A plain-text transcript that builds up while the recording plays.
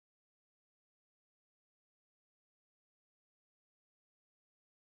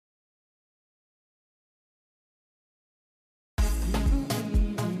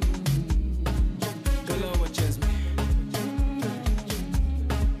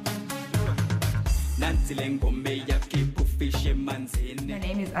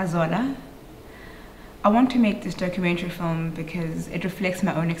name is Azola. I want to make this documentary film because it reflects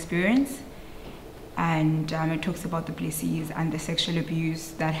my own experience, and it talks about the Blessees and the sexual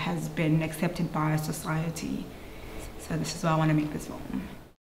abuse that has been accepted by our society. So this is why I want to make this film.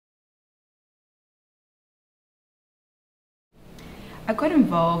 I got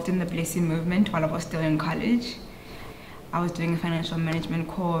involved in the Blessee movement while I was still in college. I was doing a financial management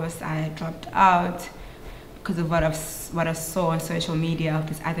course. I dropped out because of what I saw on social media of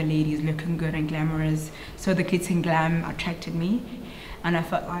these other ladies looking good and glamorous. So the glitz and glam attracted me, and I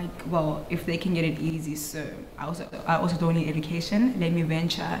felt like, well, if they can get it easy, so I also don't need education. Let me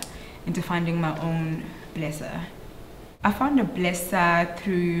venture into finding my own blesser. I found a blesser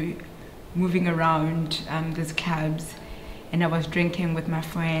through moving around these clubs, and I was drinking with my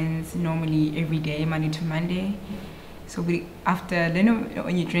friends normally every day, Monday to Monday. So when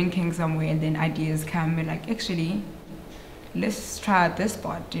you're drinking somewhere and then ideas come, we're like, actually, let's try out this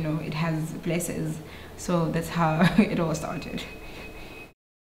spot, it has places. So that's how it all started.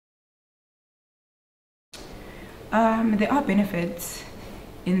 There are benefits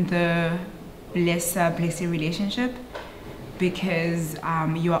in the blesser-blessee relationship because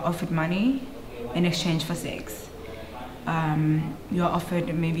you are offered money in exchange for sex. You are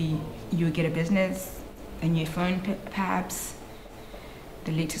offered, maybe you get a business, a new phone perhaps,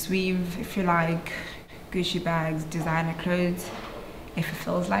 the latest weave if you like, Gucci bags, designer clothes if it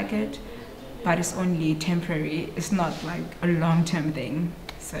feels like it, but it's only temporary. It's not like a long-term thing.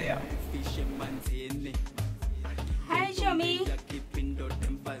 So yeah. Hi Chomi.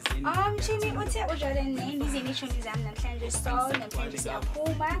 Chomi uthe ujwayele nini ize nechomi zami namhlanje, so namhlanje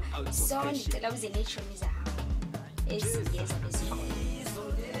siyaphuma, so ngicela uze nechomi zami eziyeza besikole.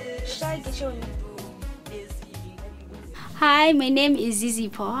 Shall get Chomi. Hi, my name is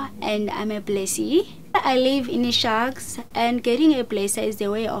Zizipho and I'm a Blessee. I live in the Sharks, and getting a blesser is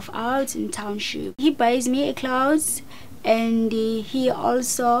the way of out in township. He buys me clothes and he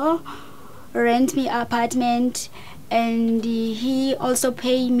also rent me apartment, and he also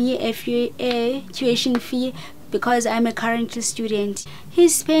pay me a tuition fee because I'm a current student. He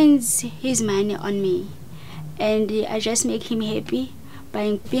spends his money on me and I just make him happy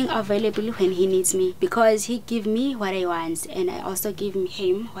by being available when he needs me, because he give me what I want and I also give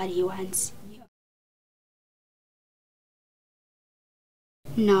him what he wants.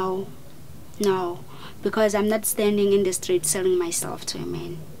 No, because I'm not standing in the street selling myself to a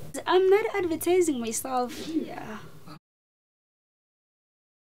man. I'm not advertising myself. Yeah.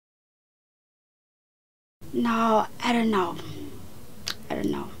 No, I don't know.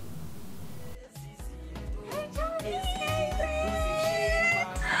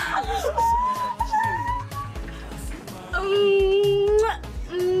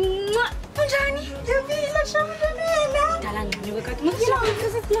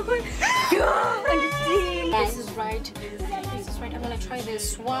 This is right. I'm gonna try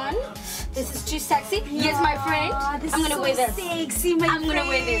this one. This is too sexy. Yes, my friend. I'm gonna wear this. Sexy, my I'm gonna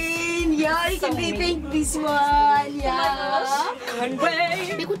wear this. Yeah, you can be pink this one. Yeah. Can't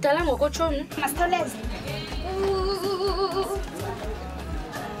wait. Bikudala ngokochoni. Mastolez.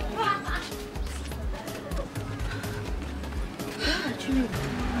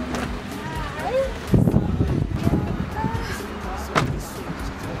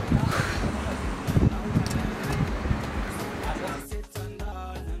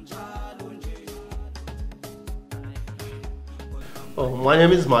 Oh, my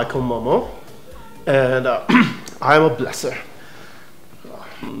name is Momoh, and I'm a blesser.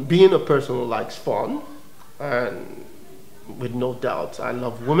 Being a person who likes fun, and with no doubt, I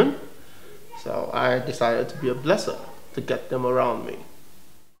love women, so I decided to be a blesser to get them around me.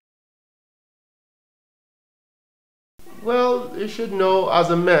 Well, you should know, as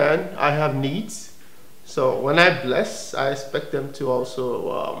a man, I have needs. So when I bless, I expect them to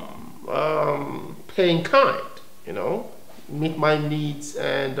also pay in kind, meet my needs,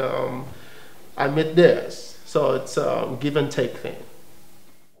 and I meet theirs. So it's a give and take thing.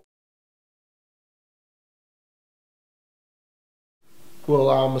 Well,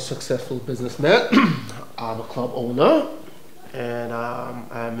 I'm a successful businessman. I'm a club owner, and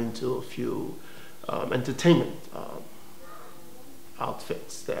I'm into a few entertainment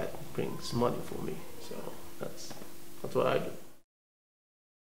outfits that brings money for me. So that's what I do.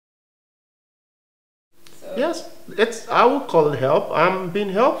 So yes, I would call it help. I'm being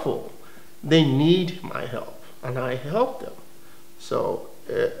helpful. They need my help, and I help them. So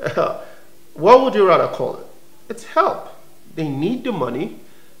what would you rather call it? It's help. They need the money,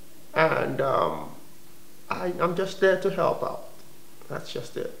 and I'm just there to help out. That's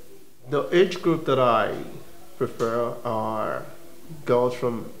just it. The age group that I prefer are girls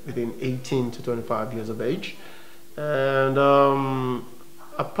from within 18 to 25 years of age. And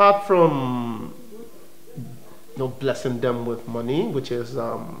apart from blessing them with money, which is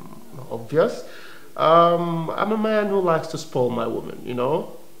obvious, I'm a man who likes to spoil my women,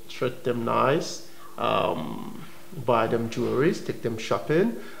 treat them nice, buy them jewelries, take them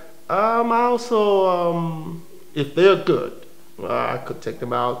shopping. I also, if they're good, I could take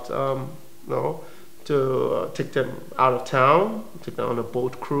them out, to take them out of town, take them on a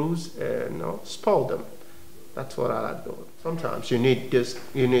boat cruise, and spoil them. That's what I like doing. Sometimes you need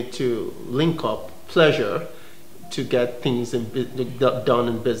to link up pleasure to get things done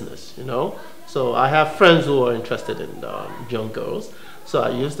in business, So I have friends who are interested in young girls. So I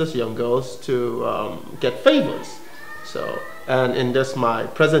use these young girls to get favors. So, and in this my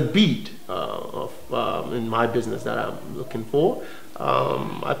present beat in my business that I'm looking for,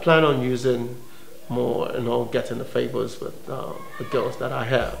 I plan on using more, getting the favors with the girls that I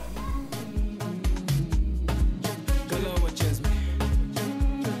have.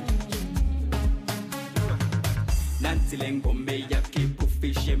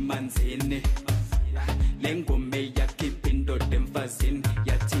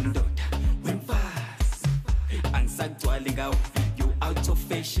 You out of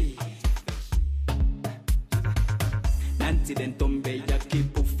fashion. Nanti lentombe ya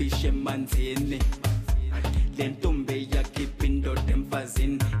keep fishing manzini. Lentombe ya keep indo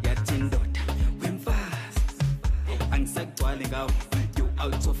demfazin ya tindota. When fast, ansagwali ngao. You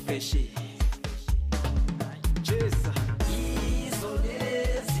out of fashion.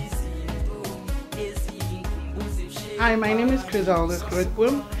 Hi, my name is Griselda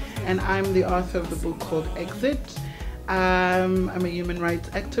Grootboom, and I'm the author of the book called Exit. I'm a human rights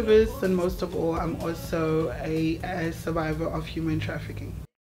activist, and most of all, I'm also a survivor of human trafficking.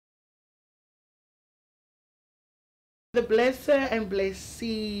 The Blessee and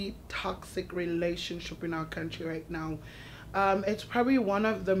Blessee toxic relationship in our country right now, it's probably one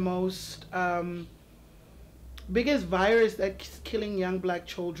of the most biggest virus that's killing young black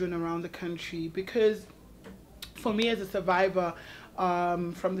children around the country, because for me as a survivor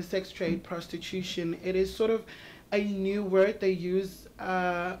from the sex trade, prostitution, it is sort of a new word they use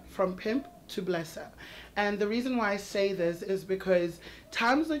from pimp to blesser. And the reason why I say this is because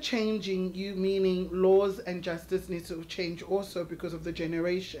times are changing, meaning laws and justice need to change also because of the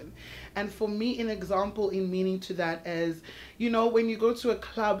generation. And for me, an example in meaning to that is, when you go to a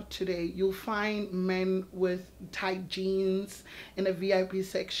club today, you'll find men with tight jeans in a VIP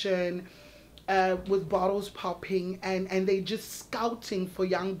section, with bottles popping, and they just scouting for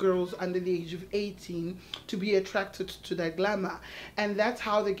young girls under the age of 18 to be attracted to their glamour. And that's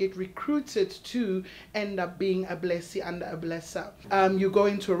how they get recruited to end up being a blessee under a blesser. You go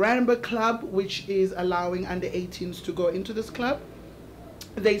into a rainbow club, which is allowing under 18s to go into this club.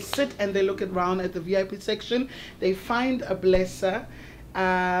 They sit and they look around at the VIP section. They find a blesser,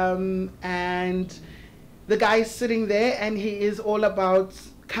 and the guy is sitting there, and he is all about,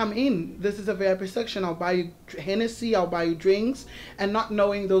 come in, this is a VIP section, I'll buy you Hennessy, I'll buy you drinks, and not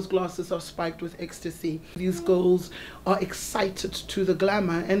knowing those glasses are spiked with ecstasy. These girls are excited to the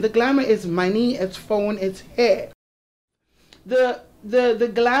glamour, and the glamour is money, it's phone, it's hair.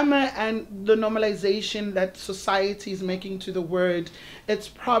 The glamour and the normalization that society is making to the word, it's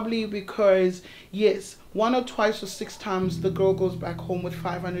probably because, yes, 1 or twice or 6 times the girl goes back home with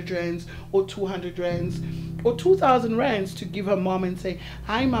 500 rands or 200 rands or 2,000 rands to give her mom and say,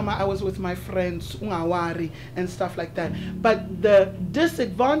 hi mama, I was with my friends, ungawari, and stuff like that. But the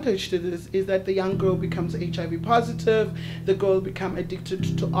disadvantage to this is that the young girl becomes HIV positive, the girl becomes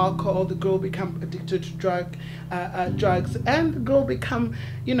addicted to alcohol, the girl becomes addicted to drugs, and the girl become,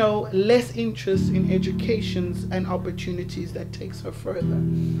 less interest in educations and opportunities that takes her further.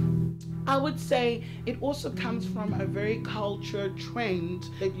 I would say it also comes from a very cultured trend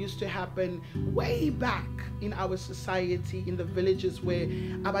that used to happen way back in our society, in the villages where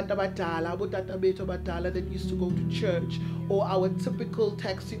abantu abadala, abotata bethu abadala that used to go to church, or our typical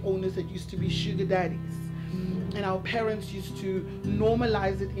taxi owners that used to be sugar daddies. And our parents used to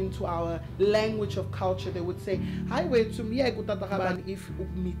normalize it into our language of culture. They would say, hi, wait to me, if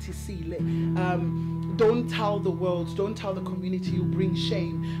don't tell the world, don't tell the community, you bring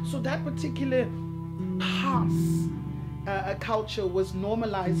shame. So that particular culture was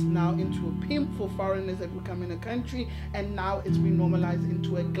normalized now into a pimp for foreigners that would come in a country, and now it's been normalized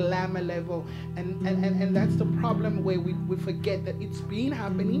into a glamour level, and that's the problem, where we forget that it's been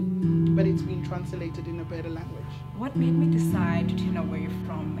happening, but it's been translated in a better language. What made me decide to turn away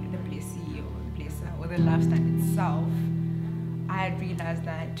from the Blessee or the lifestyle itself? I had realized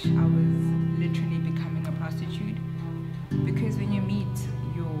that I was literally becoming a prostitute, because when you meet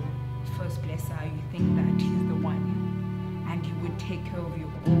your first blesser, you think that he's the one and he would take care of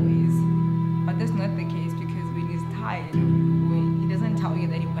you always. But that's not the case, because when he's tired of you, he doesn't tell you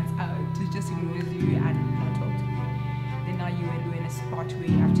that he wants out, he just ignores you and not talk to you. Then now you are in a spot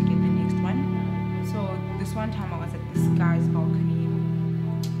where you have to get the next one. So this one time I was at this guy's balcony,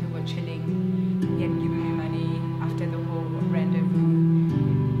 we were chilling, he had given me money after the whole rendezvous,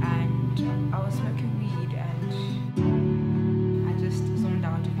 and I was smoking weed and I just zoned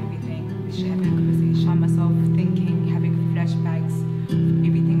out of everything. We should have a conversation. I myself thinking, having flashbacks,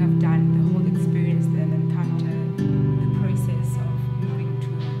 everything I've done, the whole experience, the encounter, the process of moving to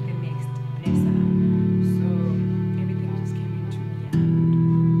the next blesser. So everything just came into me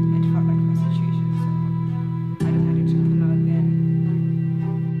and it felt like prostitution. So I decided to pull out then.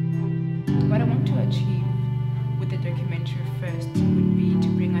 What I want to achieve with the documentary first would be to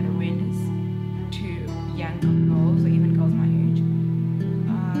bring out awareness to young girls or even girls my age,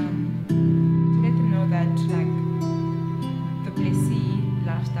 to let them know that like the Blessee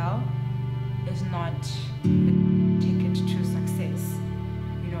lifestyle is not a ticket to success.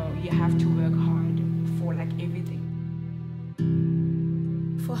 You know, you have to work hard for like everything.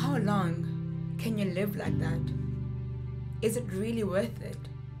 For how long can you live like that? Is it really worth it?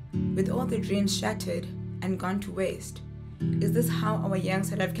 With all the dreams shattered and gone to waste, is this how our young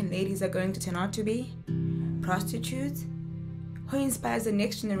South African ladies are going to turn out to be? Prostitutes? Who inspires the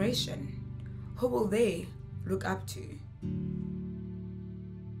next generation? Who will they look up to?